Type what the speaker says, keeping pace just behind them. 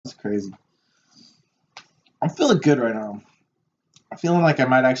crazy. I'm feeling good right now. I'm feeling like I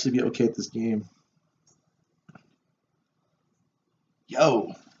might actually be okay at this game.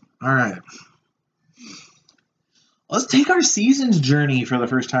 Yo. Alright. Let's take our season's journey for the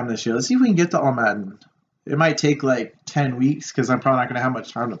first time this year. Let's see if we can get to all Madden. It might take like 10 weeks because I'm probably not going to have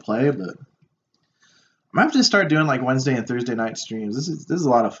much time to play, but I might have to start doing like Wednesday and Thursday night streams. This is a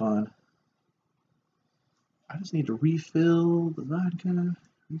lot of fun. I just need to refill the vodka,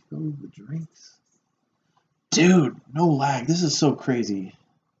 refill the drinks. Dude, no lag. This is so crazy.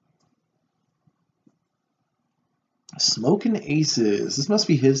 Smoking Aces. This must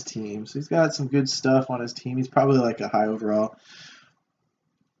be his team. So he's got some good stuff on his team. He's probably like a high overall.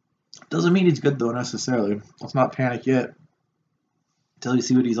 Doesn't mean he's good though necessarily. Let's not panic yet until you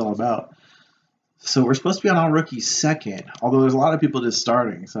see what he's all about. So we're supposed to be on all rookies second, although there's a lot of people just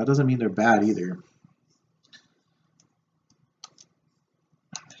starting, so that doesn't mean they're bad either.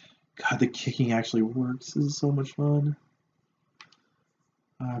 God, the kicking actually works. This is so much fun.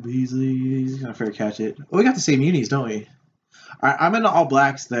 Beasley, he's gonna fair catch it. Oh, we got the same unis, don't we? Alright, I'm into all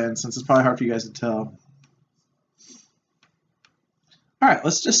blacks then, since it's probably hard for you guys to tell. Alright,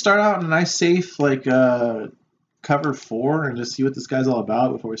 let's just start out in a nice safe, like, cover 4 and just see what this guy's all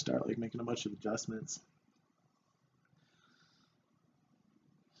about before we start, like, making a bunch of adjustments.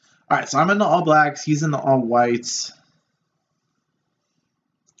 Alright, so I'm into all blacks, he's into all whites.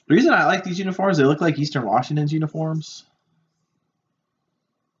 The reason I like these uniforms, they look like Eastern Washington's uniforms.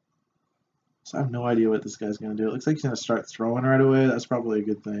 So I have no idea what this guy's going to do. It looks like he's going to start throwing right away. That's probably a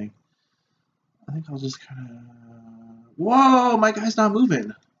good thing. I think I'll just kind of... Whoa, my guy's not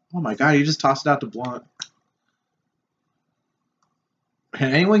moving. Oh my god, he just tossed it out to Blunt.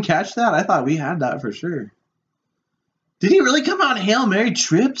 Can anyone catch that? I thought we had that for sure. Did he really come out and Hail Mary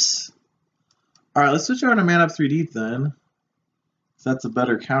trips? Alright, let's switch over to man up 3 deep then. That's a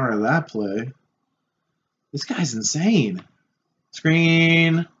better counter to that play. This guy's insane.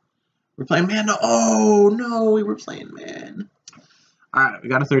 Screen. We're playing man. No. Oh, no. We were playing man. All right. We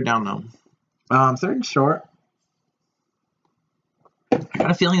got a third down, though. Third and short. I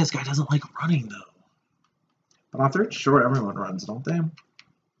got a feeling this guy doesn't like running, though. But on third and short, everyone runs, don't they?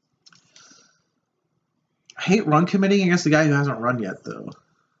 I hate run committing against the guy who hasn't run yet, though.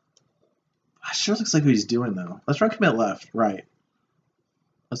 It sure looks like what he's doing, though. Let's run commit left. Right.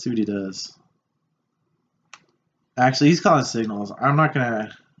 Let's see what he does. Actually, he's calling signals. I'm not going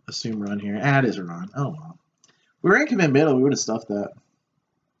to assume run here. It is a run. Oh, well. We were in commit middle. We would have stuffed that.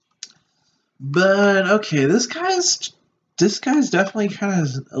 But, okay, this guy's definitely kind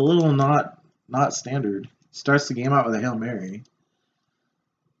of a little not standard. Starts the game out with a Hail Mary.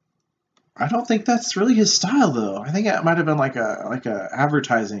 I don't think that's really his style, though. I think it might have been like a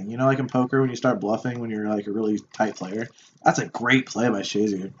advertising. You know, like in poker when you start bluffing when you're like a really tight player. That's a great play by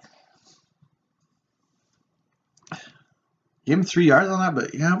Shazier. Give him 3 yards on that,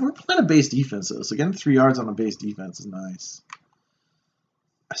 but yeah, we're playing a base defense, though. So getting 3 yards on a base defense is nice.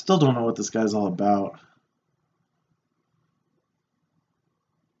 I still don't know what this guy's all about.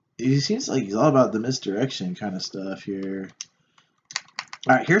 He seems like he's all about the misdirection kind of stuff here.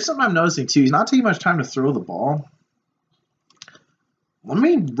 All right, here's something I'm noticing, too. He's not taking much time to throw the ball. Let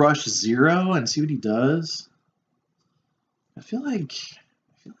me rush 0 and see what he does. I feel like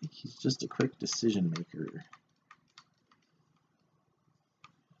he's just a quick decision maker.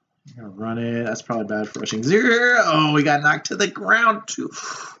 You're gonna run it. That's probably bad for rushing 0. Oh, we got knocked to the ground too.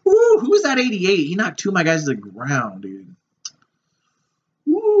 Ooh, who was that 88? He knocked 2 of my guys to the ground, dude.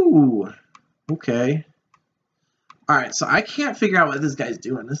 Ooh. Okay. All right, so I can't figure out what this guy's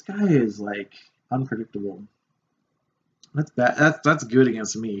doing. This guy is like unpredictable. That's bad. That's good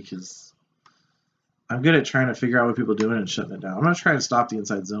against me because I'm good at trying to figure out what people are doing and shutting it down. I'm gonna try and stop the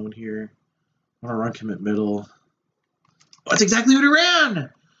inside zone here. I'm gonna run commit middle. Oh, that's exactly what he ran.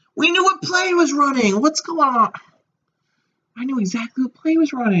 We knew what play he was running. What's going on? I knew exactly what play he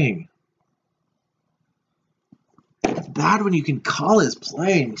was running. It's bad when you can call his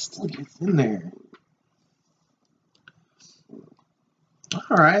play and he still gets in there.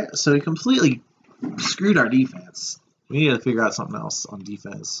 All right, so he completely screwed our defense. We need to figure out something else on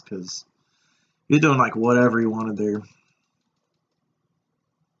defense because he was doing like whatever he wanted there.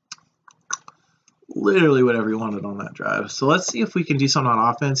 Literally whatever he wanted on that drive. So let's see if we can do something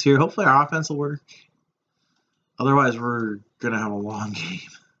on offense here. Hopefully our offense will work. Otherwise, we're going to have a long game.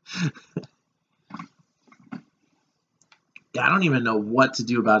 Yeah, I don't even know what to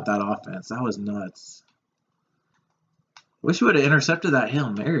do about that offense. That was nuts. Wish we would have intercepted that Hail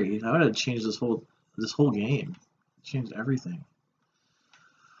Mary. That would have changed this whole game. Changed everything.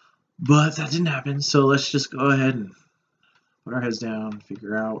 But that didn't happen, so let's just go ahead and Put our heads down,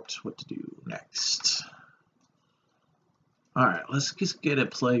 figure out what to do next. Alright, let's just get a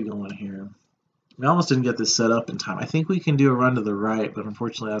play going here. We almost didn't get this set up in time. I think we can do a run to the right, but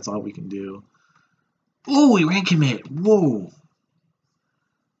unfortunately that's all we can do. Oh, we ran commit. Whoa.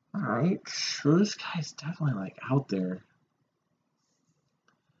 Alright, so this guy's definitely like out there.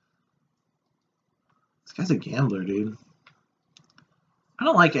 This guy's a gambler, dude. I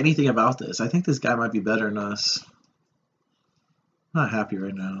don't like anything about this. I think this guy might be better than us. I'm not happy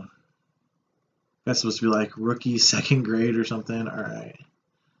right now. That's supposed to be like rookie second grade or something. Alright.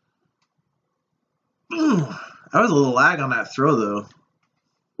 That was a little lag on that throw though.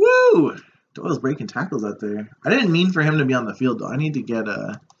 Woo! Doyle's breaking tackles out there. I didn't mean for him to be on the field though. I need to get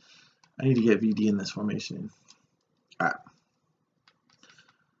VD in this formation. Alright.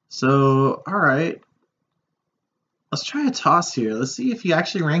 So, alright. Let's try a toss here. Let's see if he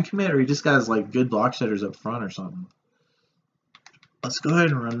actually ran commit or he just got his like good block shedders up front or something. Let's go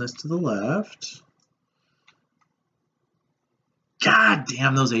ahead and run this to the left. God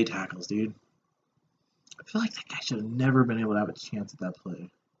damn those 8 tackles, dude. I feel like that guy should have never been able to have a chance at that play.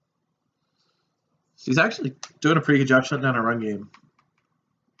 So he's actually doing a pretty good job shutting down a run game.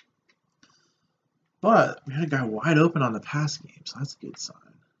 But we had a guy wide open on the pass game, so that's a good sign.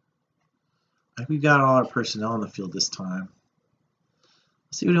 I think we got all our personnel on the field this time.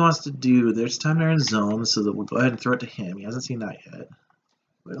 Let's see what he wants to do. There's time they're in zone, so that we'll go ahead and throw it to him. He hasn't seen that yet.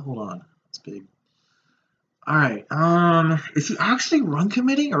 Wait, hold on. That's big. Alright, is he actually run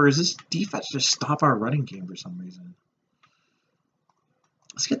committing, or is this defense just stop our running game for some reason?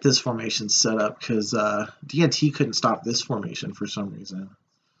 Let's get this formation set up, because DNT couldn't stop this formation for some reason.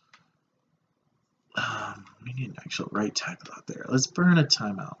 We need an actual right tackle out there. Let's burn a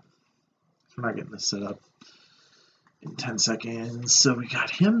timeout. We're not getting this set up in 10 seconds. So we got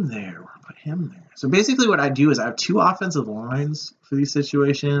him there. We're gonna put him there. So basically what I do is I have 2 offensive lines for these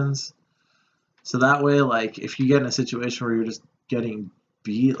situations. So that way, like, if you get in a situation where you're just getting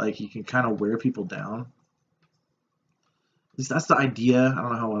beat, like, you can kind of wear people down. At least that's the idea. I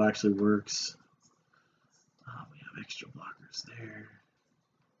don't know how it actually works. Oh, we have extra blockers there.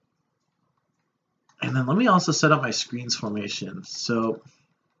 And then let me also set up my screens formation. So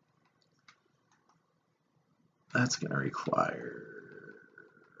that's going to require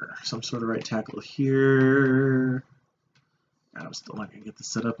some sort of right tackle here. God, I'm still not going to get this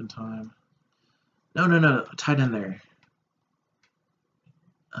set up in time. No. Tight end there.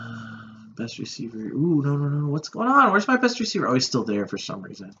 Best receiver. Ooh, no. What's going on? Where's my best receiver? Oh, he's still there for some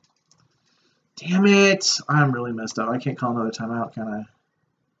reason. Damn it. I'm really messed up. I can't call another timeout, can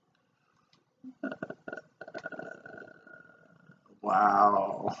I?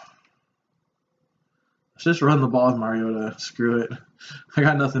 Wow. Let's just run the ball with Mariota. Screw it. I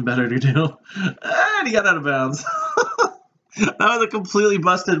got nothing better to do. And he got out of bounds. That was a completely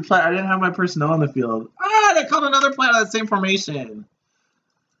busted play. I didn't have my personnel on the field. They called another play out of that same formation.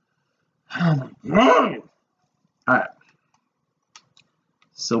 Oh my God. Alright.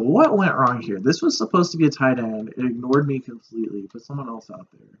 So what went wrong here? This was supposed to be a tight end. It ignored me completely. Put someone else out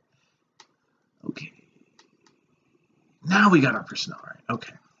there. Okay. Now we got our personnel right.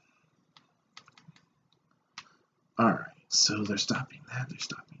 Okay. Alright. So they're stopping that. They're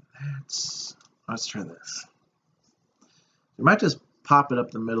stopping that. Let's try this. We might just pop it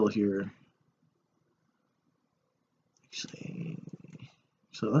up the middle here. Actually,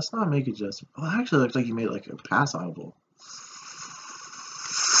 so let's not make adjustments. Oh, it actually looks like you made like a pass audible.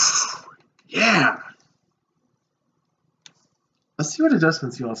 Yeah! Let's see what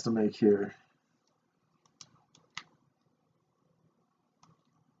adjustments he wants to make here.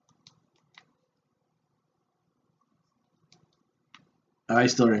 I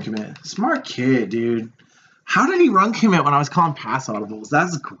still run commit. Smart kid, dude. How did he run commit when I was calling pass audibles?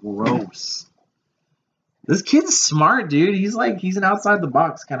 That's gross. This kid's smart, dude. He's an outside the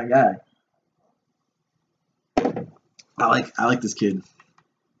box kind of guy. I like this kid.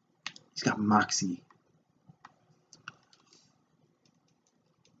 He's got moxie.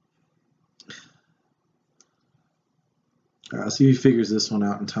 Alright, let's see if he figures this one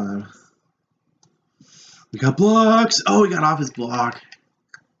out in time. We got blocks. Oh, he got off his block.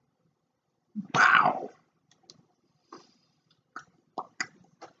 Wow.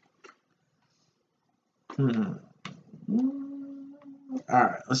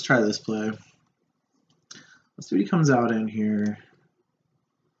 Alright, let's try this play. Let's see what he comes out in here.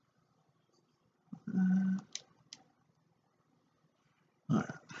 Alright.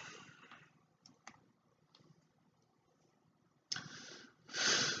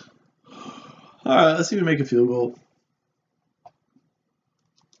 Alright, let's see if we make a field goal.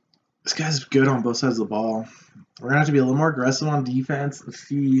 This guy's good on both sides of the ball. We're going to have to be a little more aggressive on defense. Let's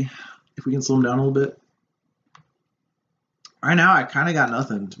see if we can slow them down a little bit. Right now, I kind of got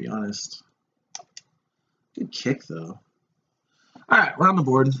nothing, to be honest. Good kick, though. All right, we're on the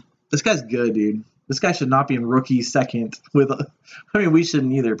board. This guy's good, dude. This guy should not be in rookie second with I mean, we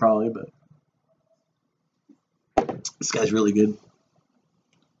shouldn't either, probably, but this guy's really good.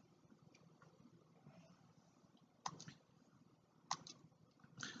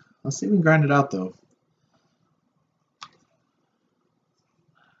 Let's see if we can grind it out, though.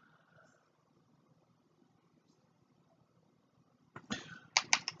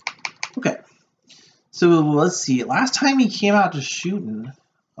 Okay. So let's see. Last time he came out just shooting.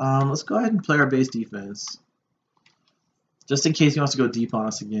 Let's go ahead and play our base defense. Just in case he wants to go deep on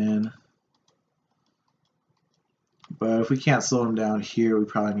us again. But if we can't slow him down here, we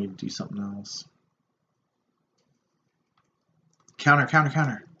probably need to do something else. Counter, counter,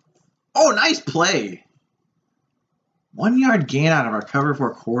 counter. Oh, nice play. 1 yard gain out of our cover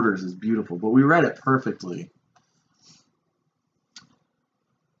 4 quarters is beautiful, but we read it perfectly.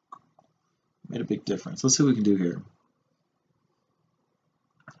 Made a big difference. Let's see what we can do here.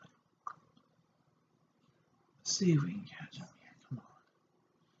 Let's see if we can catch up here. Come on.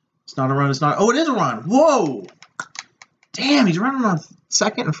 It's not a run. It's not. Oh, it is a run. Whoa. Damn, he's running on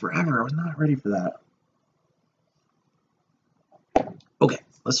second and forever. I was not ready for that. Okay,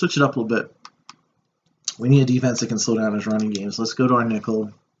 let's switch it up a little bit. We need a defense that can slow down his running games. Let's go to our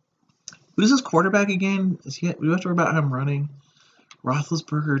nickel. Who's his quarterback again? We have to worry about him running.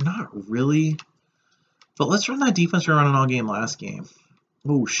 Roethlisberger, not really. But let's run that defense we were running all game last game.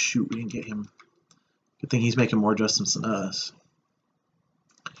 Oh, shoot, we didn't get him. Good thing he's making more adjustments than us.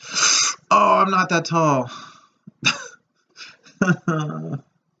 Oh, I'm not that tall.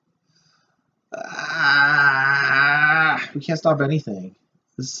 We can't stop anything.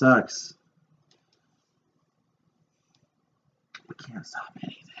 This sucks. We can't stop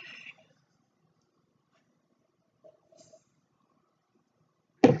anything.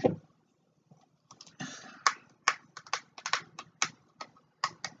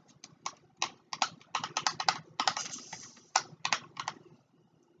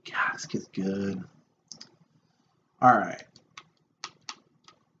 God, this kid's good. All right.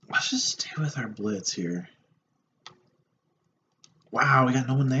 Let's just stay with our blitz here. Wow, we got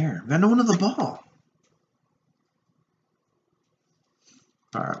no one there. We got no one at the ball.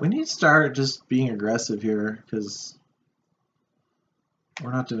 All right, we need to start just being aggressive here because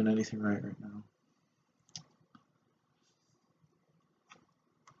we're not doing anything right now.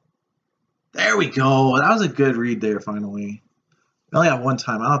 There we go. That was a good read there, finally. We only have one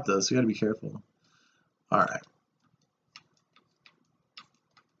timeout, though, so we got to be careful. All right.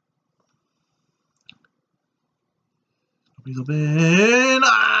 He's open.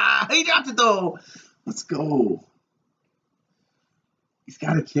 Ah, he dropped it, though. Let's go. He's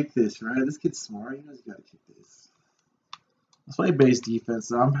got to kick this, right? This kid's smart. He knows he's got to kick this. Let's play base defense,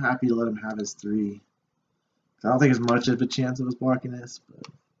 so I'm happy to let him have his 3. I don't think there's much of a chance of us blocking this, but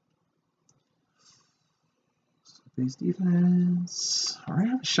base defense. We're gonna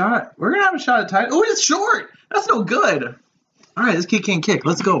have a shot. We're gonna have a shot at Tycoon. Oh, it's short. That's no good. All right, this kid can't kick.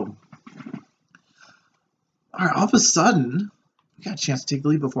 Let's go. All right, all of a sudden, we got a chance to take the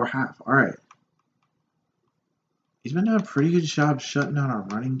lead before half. All right. He's been doing a pretty good job shutting down our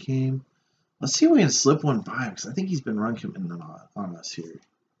running game. Let's see if we can slip one by him, because I think he's been run committing on us here.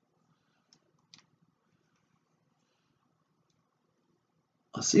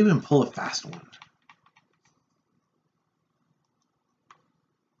 Let's see if we can pull a fast one.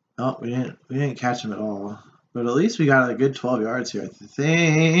 Oh, we didn't catch him at all. But at least we got a good 12 yards here, I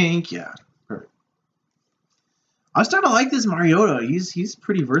think. Yeah, perfect. I was starting to like this Mariota. He's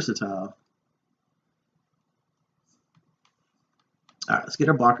pretty versatile. All right, let's get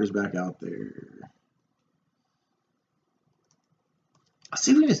our blockers back out there. Let's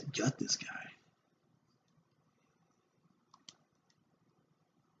see if we can just gut this guy.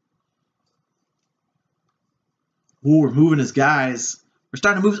 Ooh, we're moving his guys. We're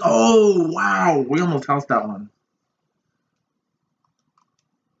starting to move. Oh, wow. We almost housed that one.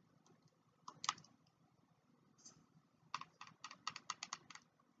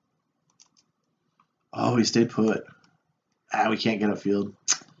 Oh, he stayed put. Ah, we can't get upfield.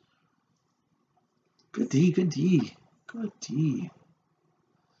 Good D, good D. Good D.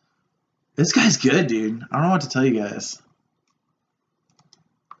 This guy's good, dude. I don't know what to tell you guys.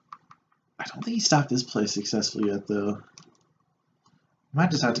 I don't think he stopped this play successfully yet, though.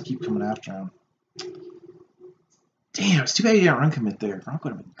 Might just have to keep coming after him. Damn, it's too bad he didn't run commit there. Gronk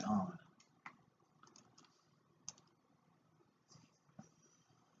would have been gone.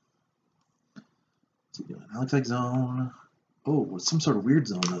 What's he doing? That looks like zone. Oh, it's some sort of weird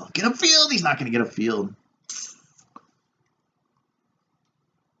zone though. Get upfield! He's not going to get upfield.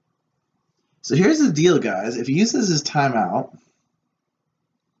 So here's the deal, guys. If he uses his timeout,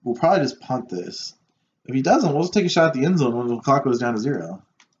 we'll probably just punt this. If he doesn't, we'll just take a shot at the end zone when the clock goes down to 0.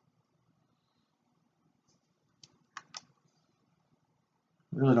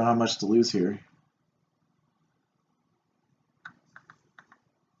 We really don't have much to lose here.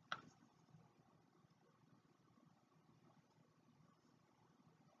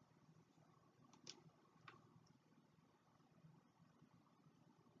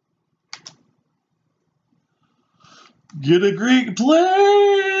 Get a Greek play!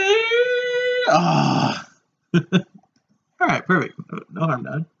 Ah. All right, perfect. No harm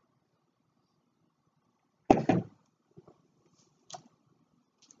done.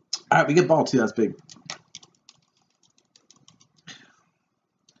 All right, we get ball too. That's big.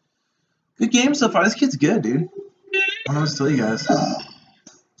 Good game so far. This kid's good, dude. I don't know what to tell you guys.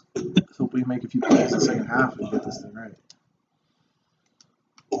 Hope we make a few plays in the second half and get this thing right.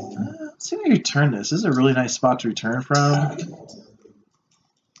 Let's see if we can return this. This is a really nice spot to return from.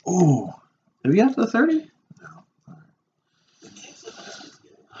 Oh, did we get up to the 30? No.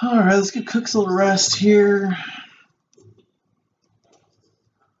 All right, let's give Cooks a little rest here.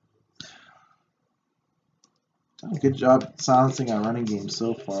 Done a good job silencing our running game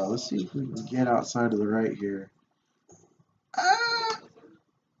so far. Let's see if we can get outside to the right here.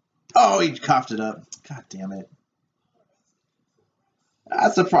 Oh, he coughed it up. God damn it.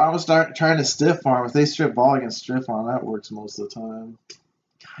 That's the problem with trying to stiff arm. If they strip ball against strip arm, that works most of the time.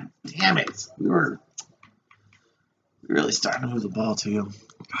 God damn it. We were really starting to move the ball to him.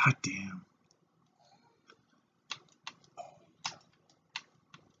 God damn.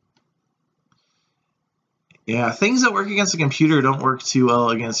 Yeah, things that work against a computer don't work too well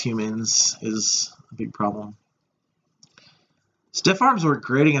against humans is a big problem. Stiff arms work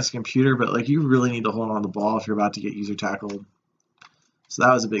great against a computer, but like you really need to hold on to the ball if you're about to get user tackled. So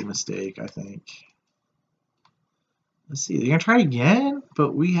that was a big mistake, I think. Let's see. They're going to try again,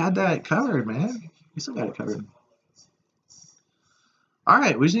 but we had that covered, man. We still got it covered. All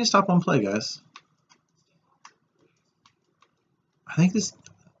right, we just need to stop one play, guys. I think this...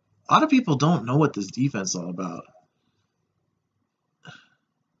 A lot of people don't know what this defense is all about.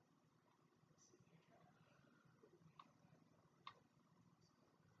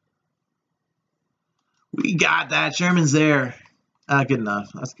 We got that. Sherman's there. Good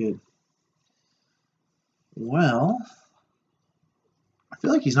enough. That's good. Well, I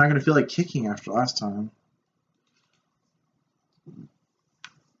feel like he's not going to feel like kicking after last time.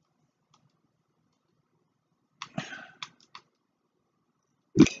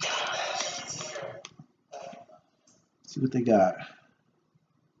 See what they got.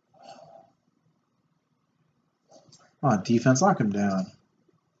 Come on, defense, lock him down.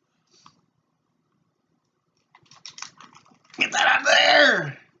 Get that out of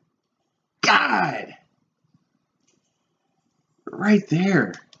there! God! Right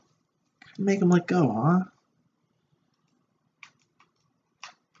there. Make him let go, huh?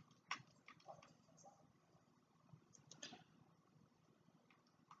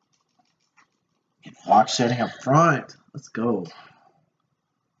 Get block shedding up front. Let's go.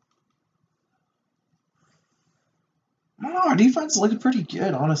 I don't know, our defense is looking pretty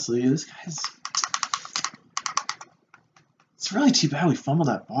good, honestly. This guy's... It's really too bad we fumbled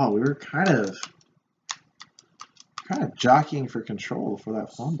that ball. We were kind of jockeying for control for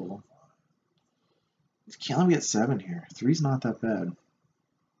that fumble. Can't let me get 7 here. 3's not that bad.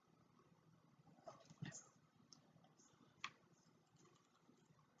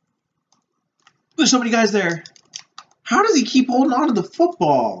 There's so many guys there. How does he keep holding on to the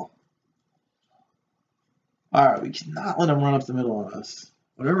football? All right, we cannot let him run up the middle on us.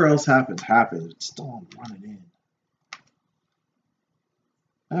 Whatever else happens, happens. It's still running in.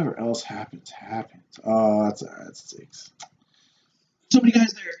 Whatever else happens, happens. Oh, that's all right. That's 6. So many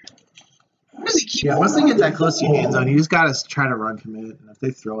guys there. How does he keep? Yeah, once they get that close to your end zone, you just gotta try to run commit, and if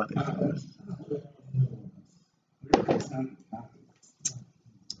they throw it, they throw it.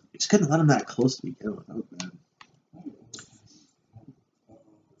 You just couldn't let him that close to begin with. That was bad.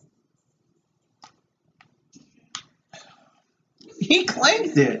 He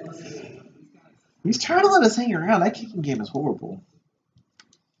clanked it. He's trying to let us hang around. That kicking game is horrible.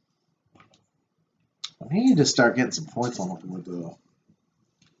 We need to start getting some points on the board, though.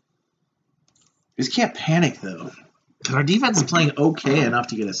 We just can't panic, though. Because our defense is playing okay enough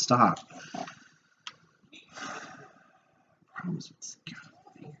to get a stop. Problems with this guy.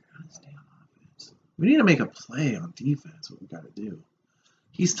 We need to make a play on defense, what we got to do.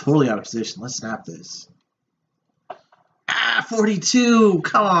 He's totally out of position. Let's snap this. Ah, 42.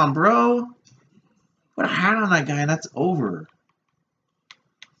 Come on, bro. Put a hat on that guy, and that's over.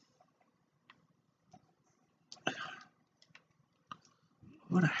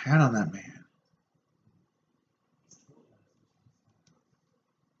 Put a hat on that man.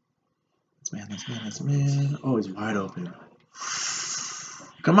 That's man. Oh, he's wide open.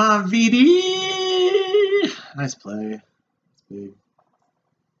 Come on, VD. Nice play. That's big.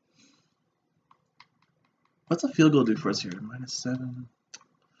 What's a field goal do for us here? -7.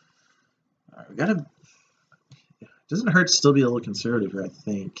 All right, we gotta. Doesn't hurt to still be a little conservative here.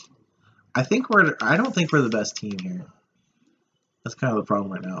 I don't think we're the best team here. That's kind of the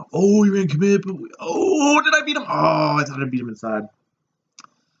problem right now. Oh, he ran commit. But oh, did I beat him? Oh, I thought I beat him inside.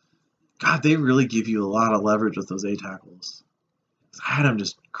 God, they really give you a lot of leverage with those A tackles. I had him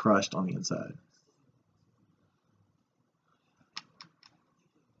just crushed on the inside.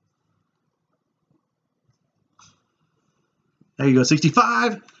 There you go,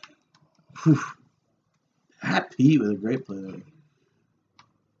 65. Whew. Pat Pete with a great play there.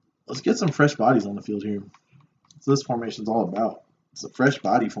 Let's get some fresh bodies on the field here. That's what this formation's all about. It's a fresh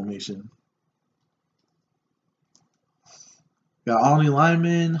body formation. Got all new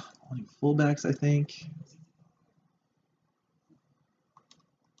linemen, all new fullbacks, I think.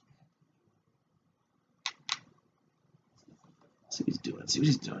 See what he's doing. See what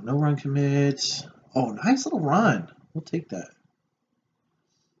he's doing. No run commit. Oh, nice little run. We'll take that.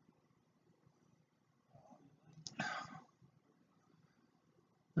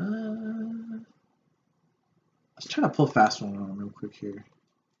 Let's try to pull fast one on him real quick here.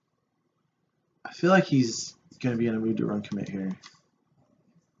 I feel like he's going to be in a mood to run commit here.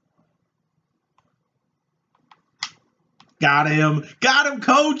 Got him. Got him,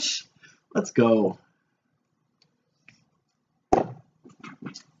 coach. Let's go.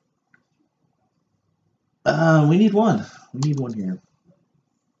 We need one. We need one here.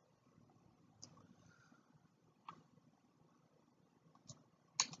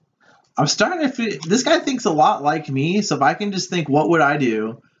 I'm starting to feel this guy thinks a lot like me, so if I can just think what would I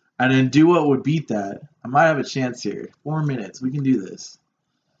do and then do what would beat that, I might have a chance here. 4 minutes. We can do this.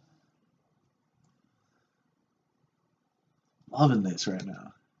 Loving this right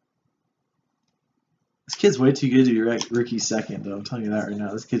now. This kid's way too good to be rookie second, though. I'm telling you that right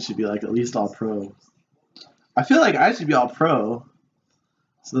now. This kid should be like at least all pro. I feel like I should be all pro.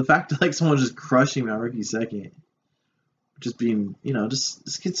 So the fact that like someone's just crushing my rookie second, just being, you know, just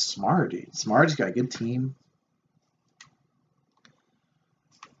this kid's smart, dude. Smart. He's got a good team.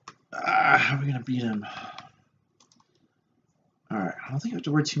 How are we gonna beat him? All right. I don't think I have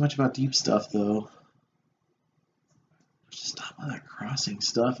to worry too much about deep stuff though. Just stop all that crossing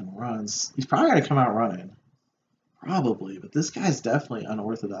stuff and runs. He's probably gonna come out running, probably. But this guy's definitely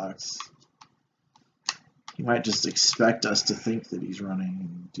unorthodox. He might just expect us to think that he's running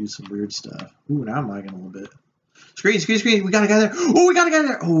and do some weird stuff. Ooh, now I'm lagging a little bit. Screen, screen, screen. We got a guy there. Oh, we got a guy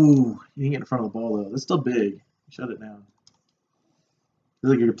there. Oh, he didn't get in front of the ball, though. That's still big. Shut it down.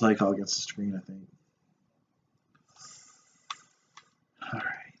 Really good play call against the screen, I think. All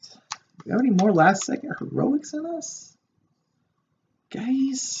right. We have any more last-second heroics in us?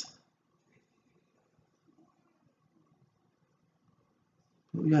 Guys?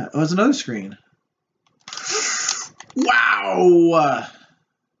 What we got? Oh, it's another screen. Wow!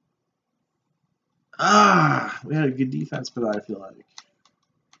 We had a good defense for that, I feel like.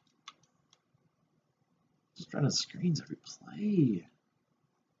 Just running screens every play.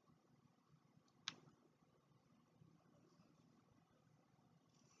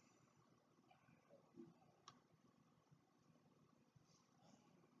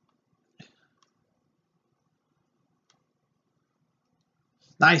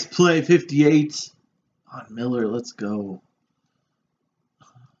 Nice play, 58 on Miller. Let's go.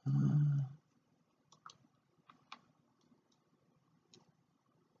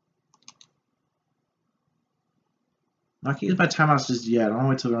 Not gonna use my timeouts just yet. I don't want to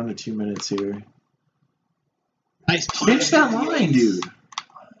wait till we're under 2 minutes here. Nice pitch that line, dude.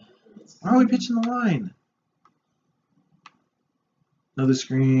 Why are we pitching the line? Another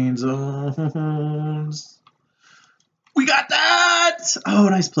screen zones. We got that! Oh,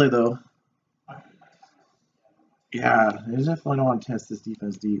 nice play though. Yeah, there's definitely no one to test this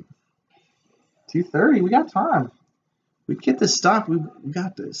defense deep. 2:30, we got time. We get this stop. We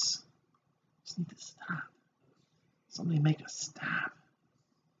got this. Just need to stop. Somebody make a stop.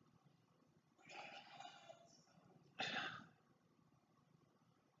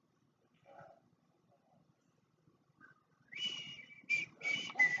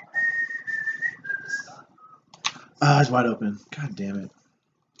 Ah, it's wide open. God damn it.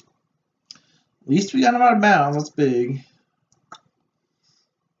 least we got him out of bounds. That's big.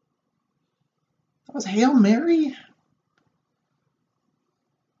 That was Hail Mary?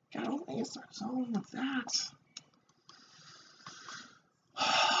 God, I don't think it starts zone with that.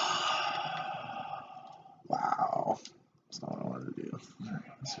 Wow. That's not what I wanted to do. All right,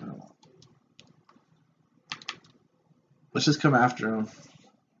 let's just come after him.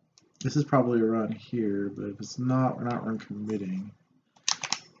 This is probably a run here, but if it's not, we're not run committing.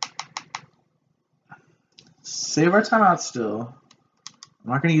 Save our timeout still. I'm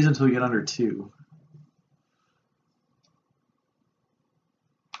not going to use it until we get under 2.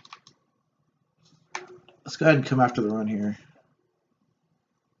 Let's go ahead and come after the run here.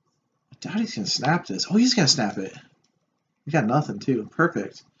 I doubt he's going to snap this. Oh, he's going to snap it. We got nothing, too.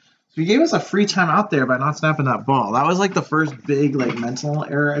 Perfect. So he gave us a free timeout there by not snapping that ball. That was like the first big like mental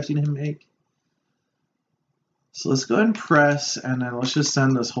error I've seen him make. So let's go ahead and press, and then let's just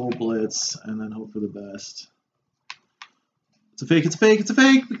send this whole blitz, and then hope for the best. It's a fake, it's a fake, it's a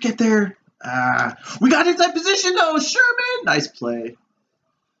fake. We get there. We got inside position, though. Sherman. Nice play.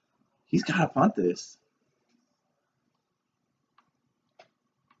 He's got to punt this.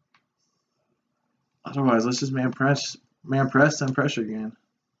 Otherwise, let's just man press, and pressure again.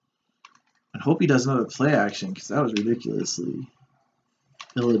 I hope he does another play action, because that was ridiculously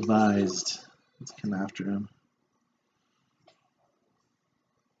ill-advised. Let's come after him.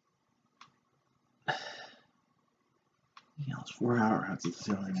 He yells 4-hour routes at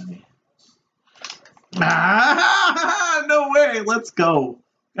the enemy. No way! Let's go.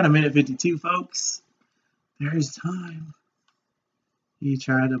 Got a minute 52, folks. There's time. He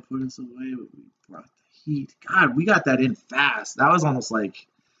tried to put us away, but we brought the heat. God, we got that in fast. That was almost like,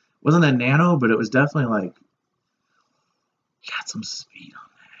 wasn't a nano, but it was definitely like, got some speed on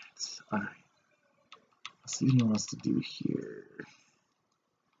that. All right. Let's see what he wants to do here.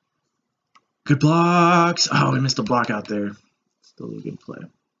 Good blocks. Oh, we missed a block out there. Still a good play.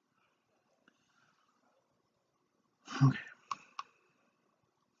 Okay.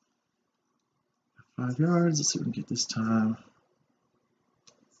 5 yards. Let's see if we can get this time.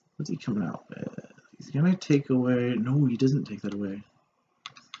 What's he coming out with? He's going to take away. No, he doesn't take that away.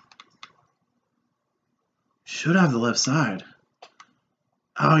 Should have the left side.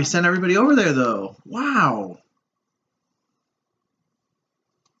 Oh, he sent everybody over there, though. Wow.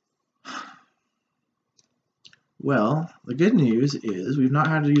 Well, the good news is we've not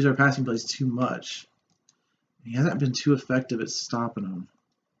had to use our passing plays too much. He hasn't been too effective at stopping them.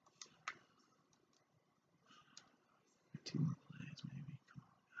 2 more plays, maybe. Come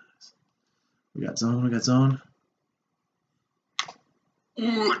on, guys. We got zone. We got zone.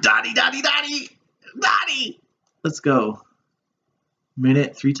 Ooh, Dottie, Dottie, Dottie! Dottie! Let's go.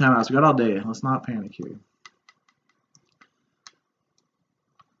 Minute, 3 timeouts. We got all day. Let's not panic here.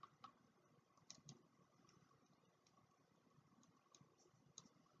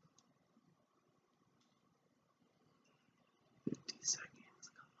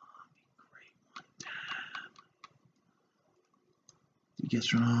 He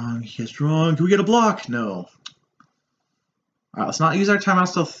gets wrong. He gets wrong. Can we get a block? No. All right, let's not use our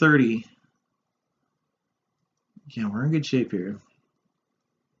timeouts till 30. Yeah, we're in good shape here.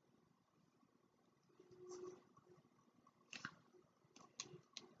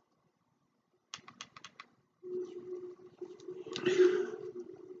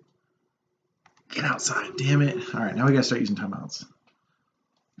 Get outside, damn it. All right, now we got to start using timeouts.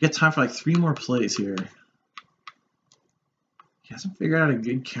 We got time for like 3 more plays here. He hasn't figured out a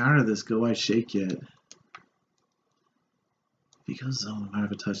good counter to this go wide shake yet. If he goes zone, we might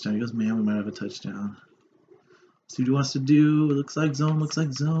have a touchdown. If he goes man, we might have a touchdown. See what he wants to do. It looks like zone, looks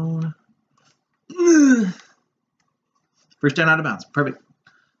like zone. First down out of bounds. Perfect.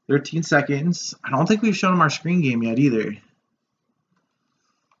 13 seconds. I don't think we've shown him our screen game yet either.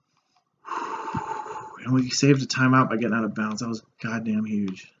 And we saved a timeout by getting out of bounds. That was goddamn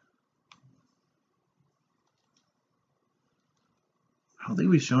huge. I don't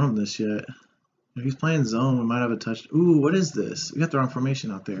think we've shown him this yet. If he's playing zone, we might have a touch. Ooh, what is this? We got the wrong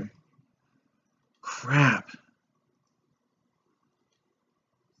formation out there. Crap.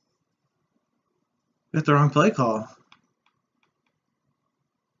 We got the wrong play call.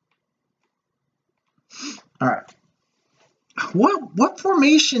 All right. What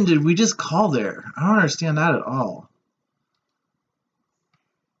formation did we just call there? I don't understand that at all.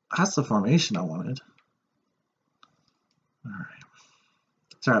 That's the formation I wanted. All right.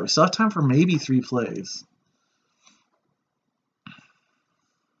 It's all right. We still have time for maybe 3 plays.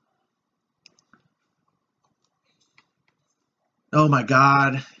 Oh my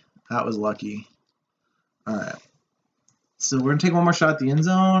God. That was lucky. All right.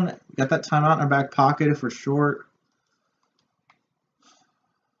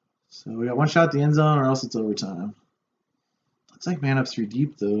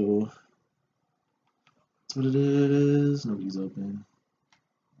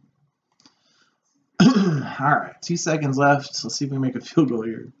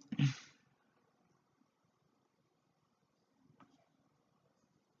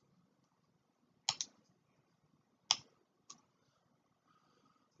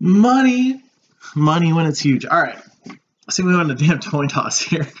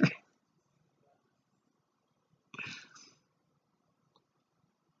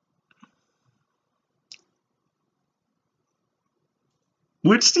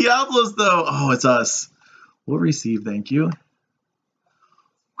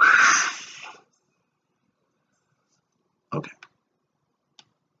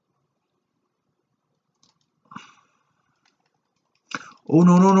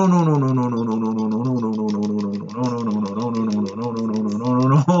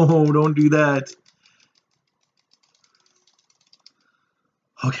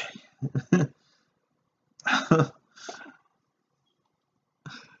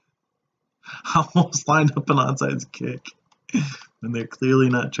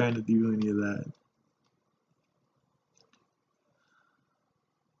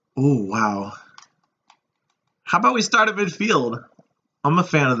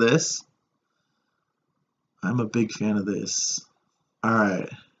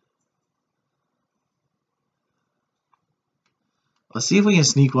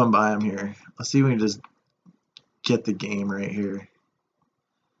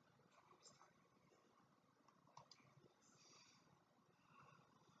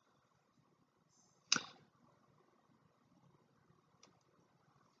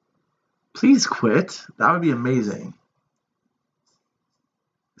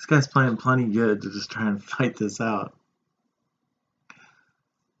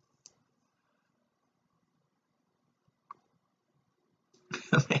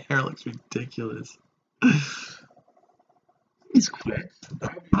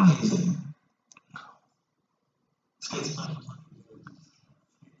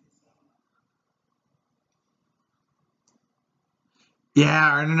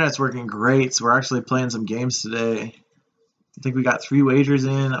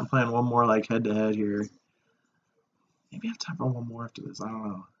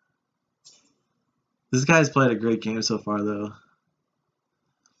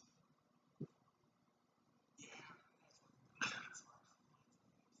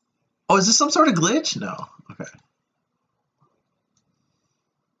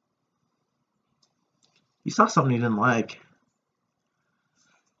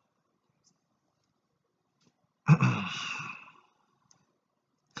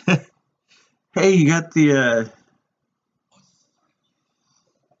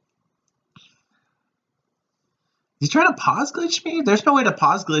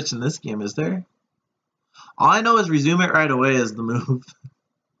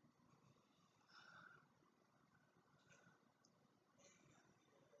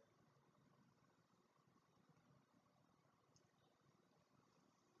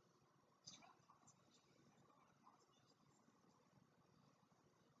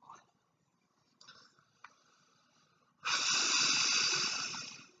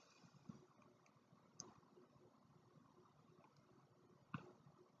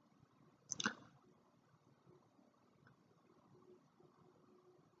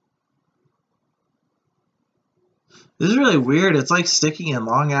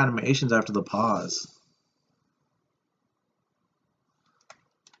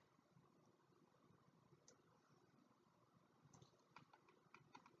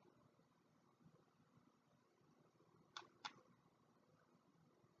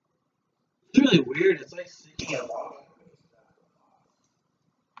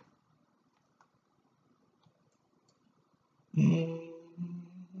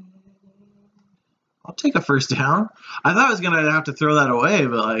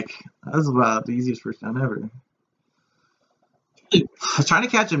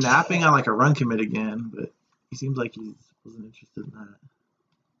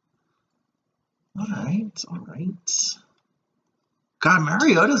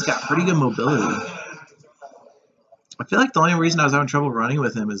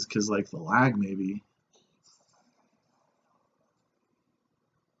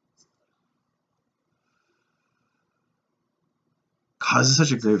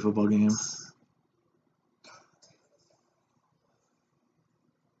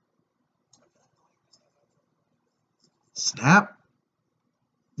 Snap.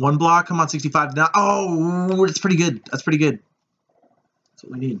 One block. Come on, 65 now. Oh, it's pretty good. That's pretty good. That's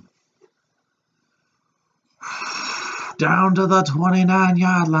what we need. Down to the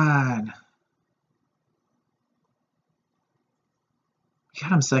 29-yard line.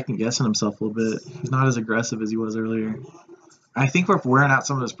 Got him second guessing himself a little bit. He's not as aggressive as he was earlier. I think we're wearing out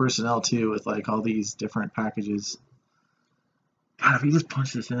some of his personnel too with like all these different packages. God, if he just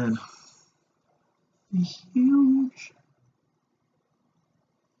punched this in. He's huge.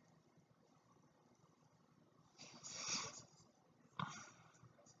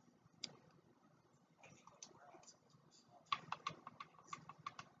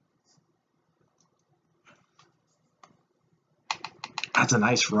 That's a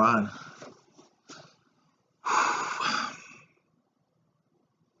nice run.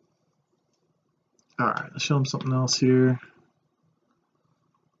 All right, let's show him something else here.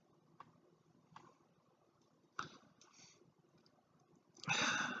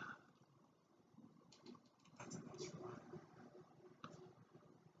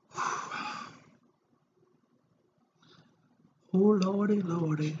 Oh, lordy,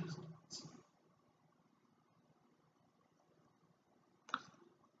 lordy.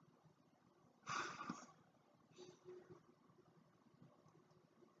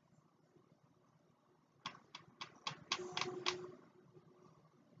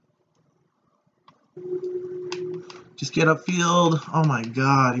 Just get upfield. Oh my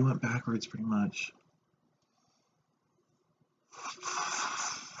God, he went backwards pretty much.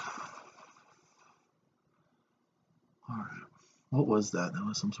 All right, what was that? That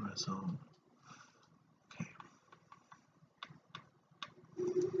was some sort of zone. Okay.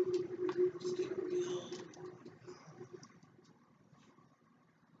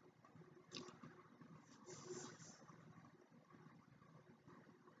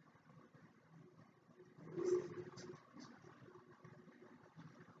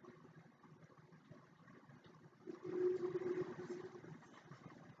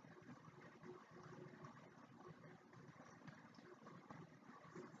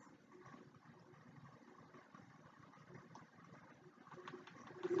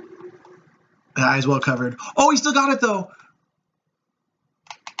 The eye's well covered. Oh, he still got it though.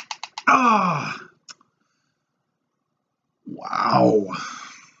 Ah. Wow.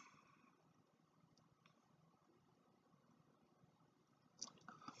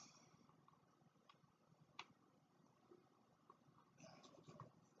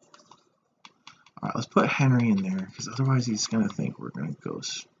 All right, let's put Henry in there because otherwise he's going to think we're going to go.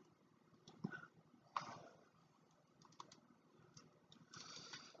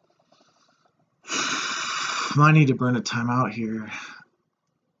 I need to burn a timeout here.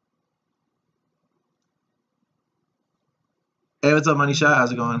 Hey, what's up, Money Shot?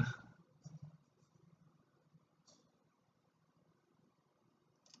 How's it going?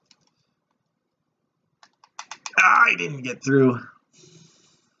 Ah, I didn't get through.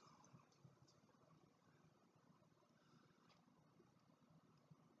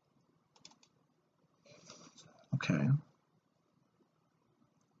 Okay.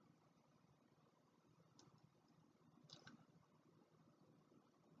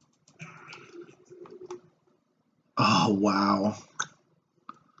 Oh, wow.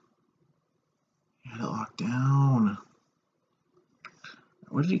 He had it locked down.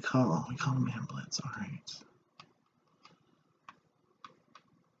 What did he call? We call him man blitz. All right.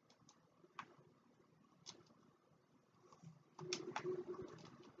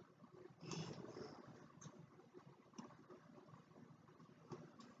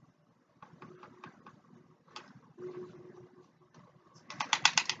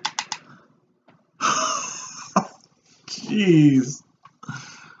 Jeez.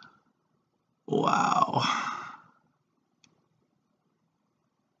 Wow.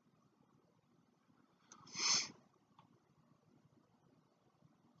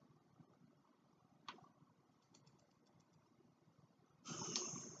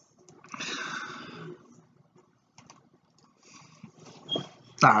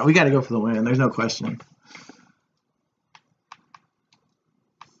 Ah, we got to go for the win. There's no question.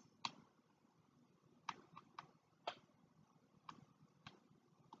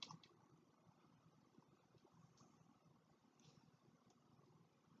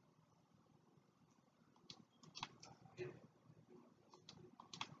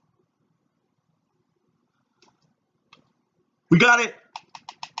 We got it.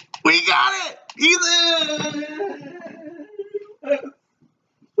 We got it. He's in.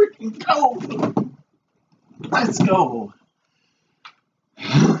 Freaking go. Let's go.